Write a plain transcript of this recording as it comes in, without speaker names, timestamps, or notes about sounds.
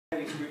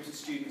Various groups of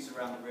students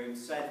around the room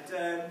said,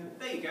 there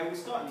you go, we're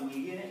starting a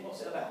new unit,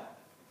 what's it about?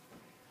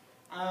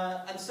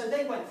 And so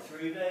they went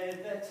through,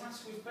 their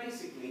task was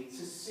basically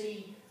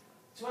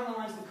to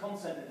analyse the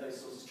content of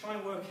those sources, try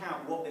and work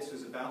out what this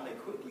was about. They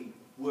quickly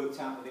worked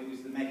out that it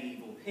was the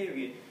medieval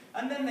period,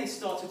 and then they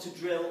started to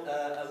drill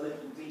a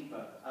little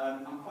deeper.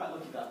 I'm quite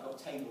lucky that I've got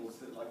tables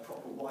that are like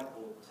proper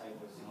whiteboard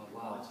tables. Oh,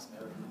 wow.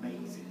 They're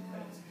amazing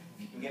things.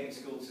 If you can get your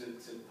school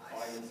to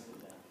buy into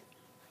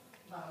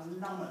them,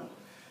 phenomenal.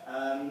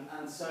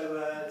 And so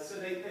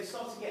they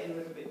started getting a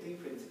little bit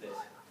deeper into this.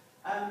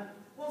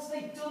 Once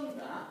they'd done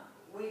that,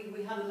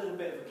 we had a little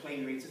bit of a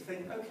plenary to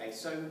think, okay,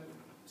 so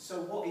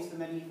what is the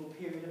medieval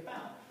period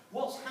about?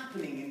 What's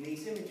happening in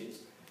these images?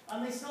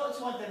 And they started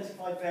to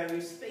identify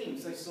various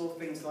themes. They saw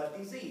things like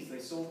disease, they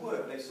saw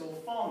work, they saw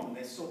farming,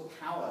 they saw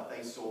power,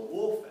 they saw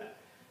warfare.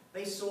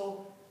 They saw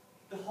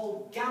the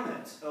whole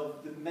gamut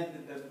of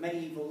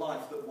medieval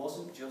life that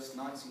wasn't just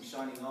knights in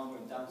shining armour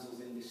and damsels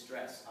in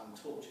distress and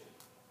torture.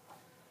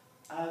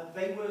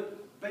 They were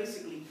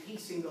basically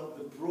piecing up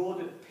the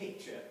broader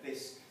picture,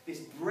 this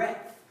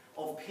breadth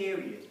of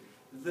period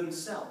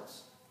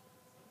themselves.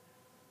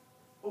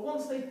 But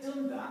once they'd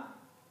done that,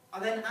 I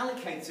then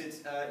allocated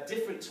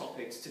different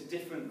topics to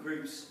different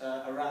groups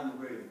around the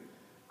room.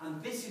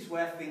 And this is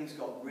where things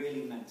got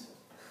really mental.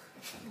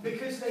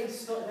 Because they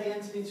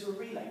entered into a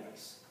relay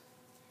race.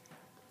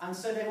 And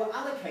so they were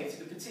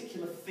allocated a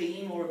particular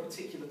theme or a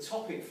particular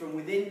topic from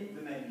within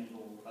the medieval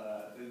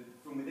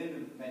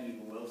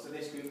world. So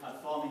this group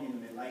had farming in the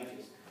Middle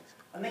Ages.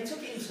 And they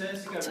took it in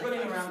turns to go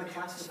running around the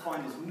class to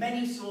find as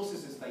many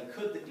sources as they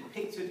could that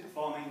depicted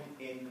farming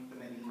in the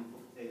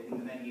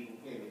medieval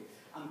period,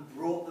 and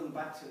brought them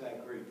back to their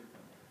group.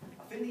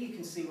 I think that you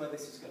can see where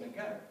this is going to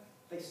go.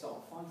 They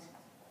start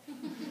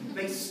fighting.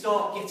 They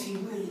start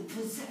getting really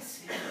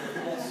possessive.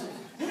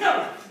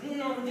 No,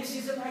 this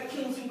is about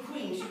kings and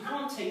queens. You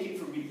can't take it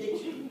from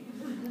religion.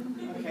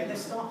 Okay, they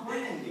start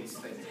hiding these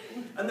things.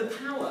 And the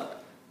power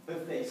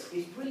of this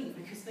is brilliant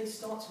because they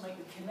start to make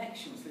the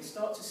connections. They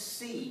start to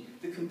see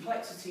the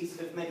complexities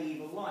of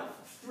medieval life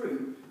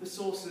through the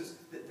sources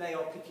that they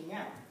are picking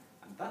out.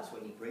 And that's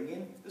when you bring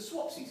in the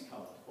Swapsies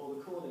card, or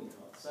the calling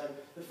card. So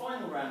the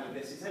final round of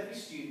this is every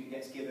student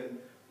gets given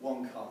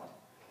one card.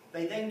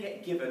 They then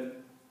get given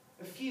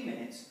a few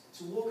minutes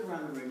to walk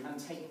around the room and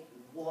take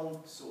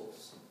one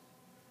source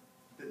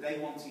that they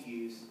want to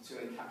use to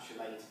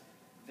encapsulate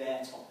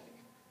their topic.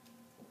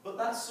 But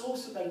that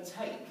source that they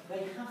take,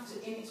 they have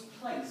to, in its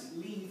place,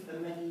 leave a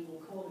medieval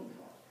calling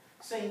card,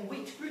 saying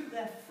which group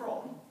they're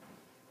from,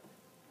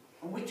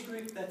 and which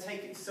group they're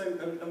taking,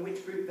 and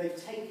which group they've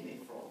taken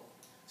it from,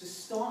 to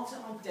start to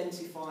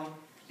identify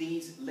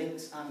these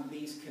links and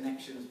these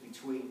connections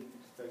between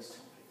those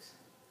topics.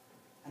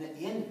 And at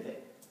the end of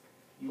it,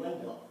 you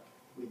end up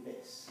with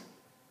this.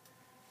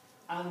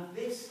 And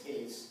this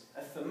is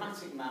a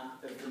thematic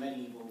map of the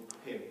medieval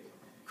period,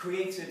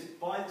 created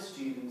by the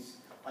students,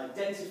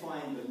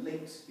 identifying the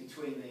links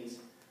between these.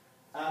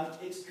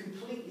 It's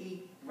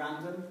completely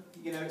random,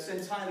 it's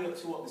entirely up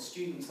to what the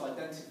students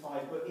identify,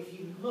 but if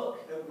you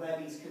look at where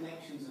these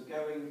connections are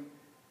going,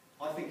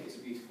 I think it's a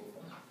beautiful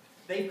thing.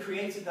 They've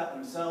created that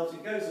themselves,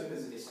 it goes up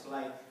as a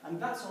display, and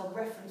that's our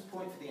reference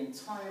point for the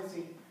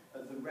entirety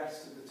of the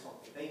rest of the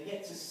topic. They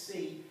get to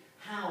see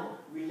how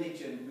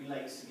religion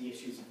relates to the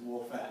issues of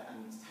warfare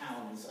and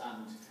towns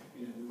and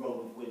the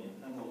role of women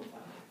and all of that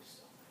kind of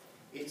stuff.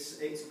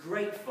 It's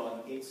great fun.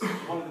 It's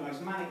one of the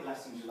most manic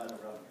lessons you'll ever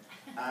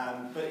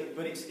run,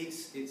 but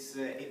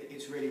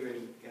it's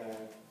really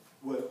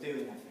worth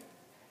doing, I think.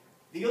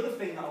 The other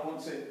thing that I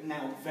want to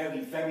now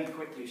very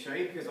quickly show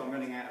you, because I'm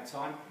running out of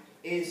time,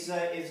 is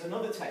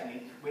another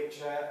technique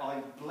which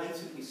I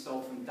blatantly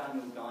stole from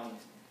Daniel Guy.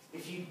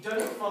 If you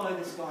don't follow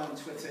this guy on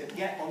Twitter,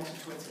 get onto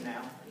Twitter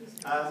now.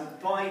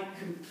 By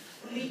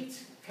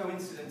complete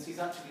coincidence, he's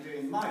actually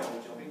doing my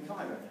old job in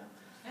Cairo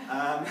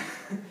now.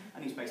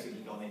 And he's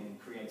basically gone in and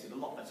created a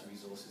lot better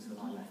resources than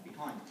I left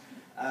behind.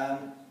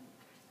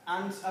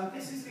 And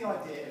this is the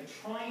idea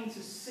of trying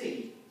to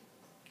see,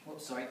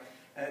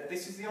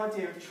 this is the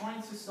idea of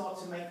trying to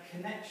start to make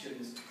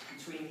connections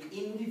between the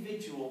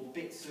individual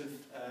bits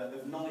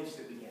of knowledge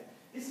that we get.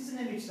 This is an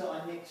image that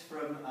I nicked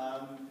from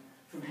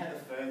Heather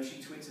Fern.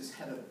 She tweets as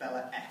Heather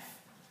Bella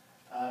F.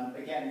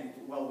 Again,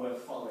 well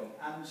worth following.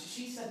 And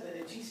she said that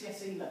at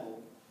GCSE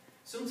level,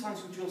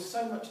 sometimes we drill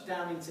so much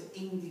down into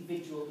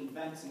individual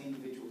events and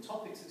individual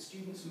topics that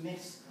students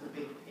miss the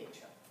big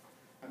picture.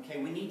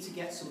 Okay, we need to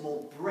get some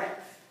more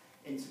breadth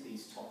into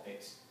these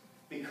topics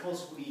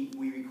because we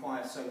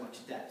require so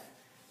much depth.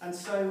 And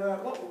so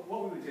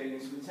what we were doing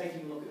is we were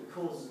taking a look at the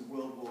causes of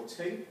World War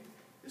II.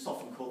 It's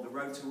often called the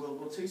road to World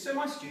War II. So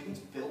my students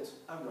built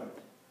a road.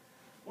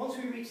 Once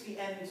we reached the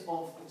end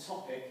of the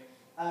topic,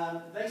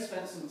 they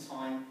spent some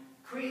time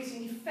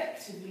creating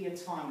effectively a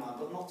timeline,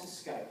 but not to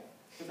scale.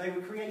 So they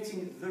were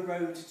creating the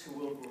road to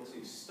World War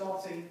II.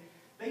 Starting,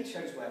 they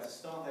chose where to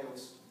start. They all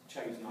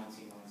chose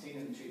 1919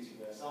 and the Treaty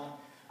of Versailles,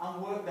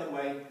 and worked their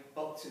way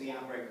up to the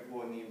outbreak of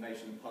war and the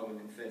invasion of Poland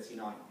in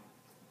 1939.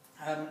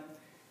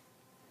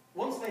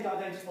 Once they'd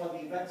identified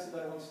the events that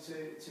they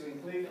wanted to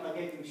include, I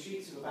gave them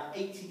sheets of about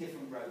 80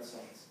 different road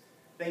signs.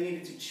 They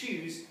needed to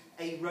choose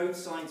a road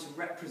sign to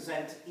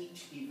represent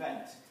each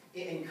event.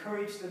 It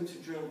encouraged them to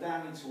drill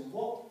down into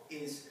what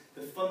is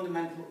the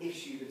fundamental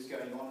issue that's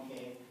going on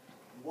here.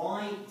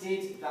 Why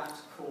did that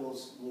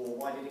cause war?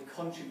 Why did it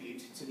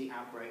contribute to the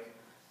outbreak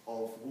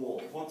of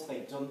war? Once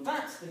they'd done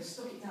that, they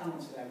stuck it down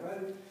onto their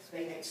road.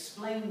 They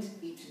explained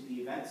each of the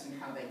events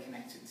and how they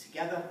connected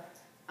together.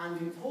 And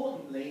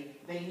importantly,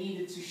 they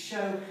needed to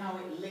show how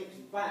it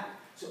linked back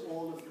to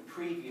all of the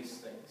previous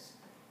things.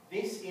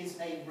 This is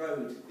a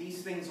road.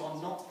 These things are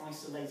not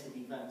isolated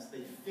events.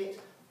 They fit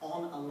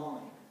on a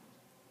line.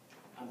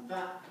 And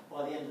that,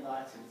 by the end of that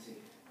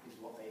activity, is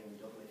what they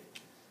ended up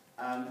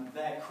with.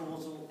 Their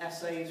causal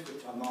essays,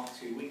 which I marked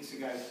 2 weeks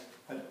ago,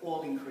 had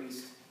all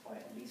increased by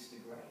at least a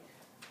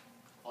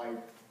grade.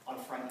 I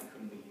frankly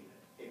couldn't believe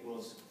it. It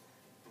was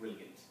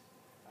brilliant.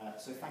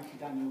 So thank you,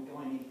 Daniel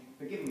Guiney,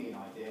 for giving me an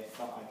idea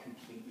that I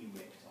completely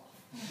ripped off.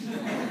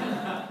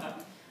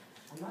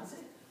 And that's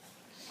it.